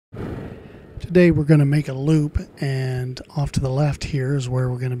Today we're going to make a loop, and off to the left here is where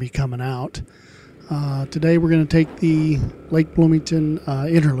we're going to be coming out. Today we're going to take the Lake Bloomington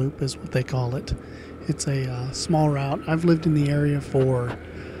inner loop is what they call it. It's a small route. I've lived in the area for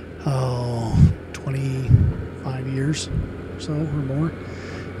 25 years or so or more,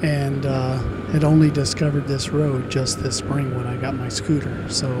 and had only discovered this road just this spring when I got my scooter.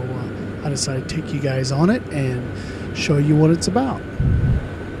 So I decided to take you guys on it and show you what it's about.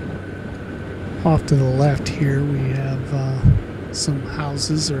 Off to the left here we have some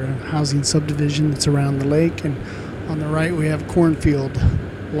houses, or a housing subdivision that's around the lake, and on the right we have cornfield,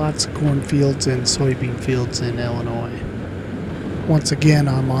 lots of cornfields and soybean fields in Illinois. Once again,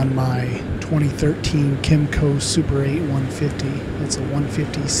 I'm on my 2013 Kimco Super 8 150. It's a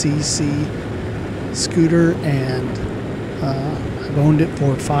 150cc scooter, and I've owned it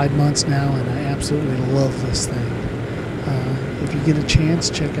for 5 months now, and I absolutely love this thing. If you get a chance,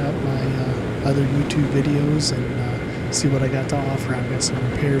 check out my other YouTube videos and see what I got to offer. I've got some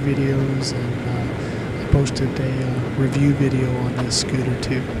repair videos, and I posted a review video on this scooter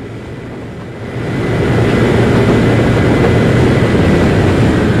too.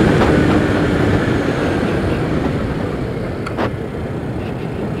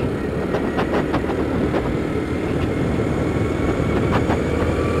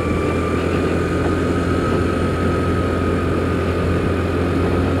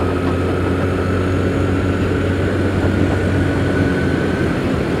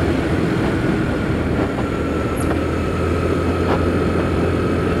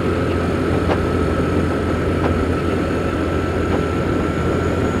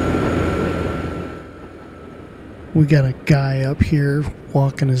 We got a guy up here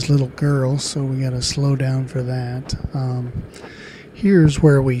walking his little girl, so we got to slow down for that. Here's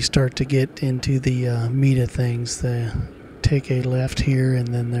where we start to get into the meat of things. They take a left here, and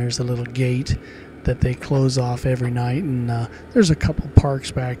then there's a little gate that they close off every night, and there's a couple parks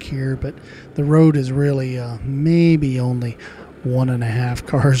back here, but the road is really maybe only 1.5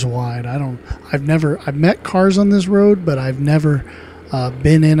 cars wide. I've met cars on this road, but I've never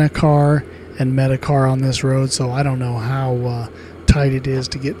been in a car and met a car on this road, so I don't know how tight it is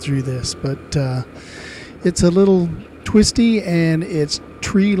to get through this, but it's a little twisty, and it's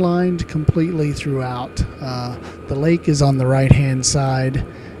tree lined completely throughout. The lake is on the right hand side,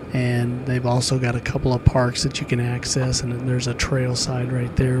 and they've also got a couple of parks that you can access, and there's a trail side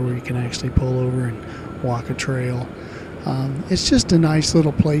right there where you can actually pull over and walk a trail. It's just a nice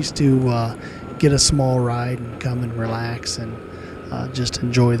little place to get a small ride and come and relax and just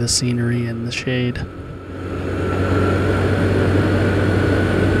enjoy the scenery and the shade.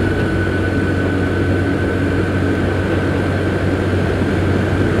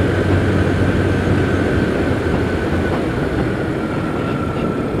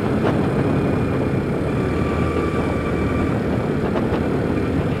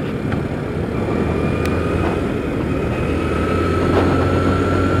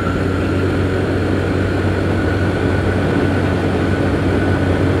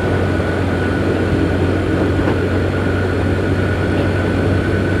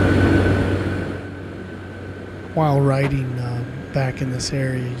 While riding back in this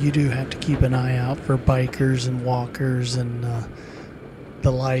area, you do have to keep an eye out for bikers and walkers and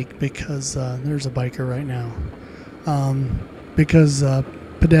the like, because there's a biker right now. Because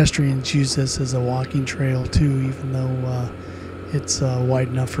pedestrians use this as a walking trail too, even though it's wide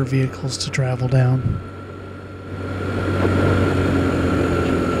enough for vehicles to travel down.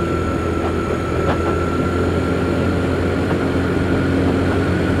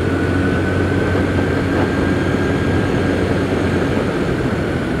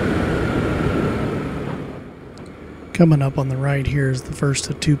 Coming up on the right here is the first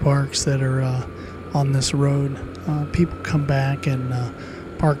of 2 parks that are on this road. People come back and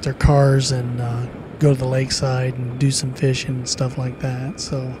park their cars and go to the lakeside and do some fishing and stuff like that.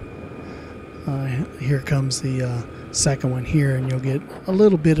 So here comes the second one here, and you'll get a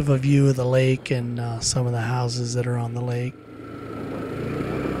little bit of a view of the lake and some of the houses that are on the lake.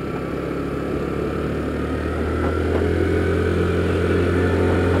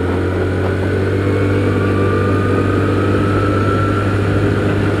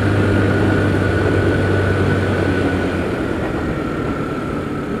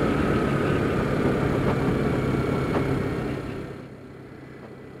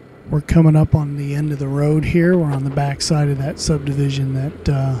 We're coming up on the end of the road here. We're on the back side of that subdivision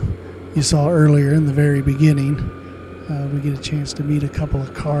that you saw earlier in the very beginning. We get a chance to meet a couple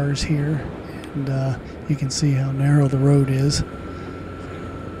of cars here, and you can see how narrow the road is.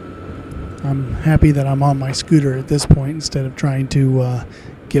 I'm happy that I'm on my scooter at this point instead of trying to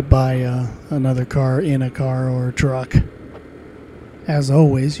get by another car, in a car, or a truck. As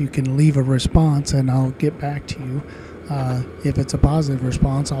always, you can leave a response and I'll get back to you. If it's a positive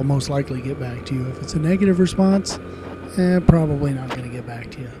response, I'll most likely get back to you. If it's a negative response, probably not going to get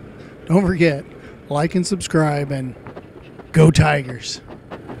back to you. Don't forget, like and subscribe, and go Tigers.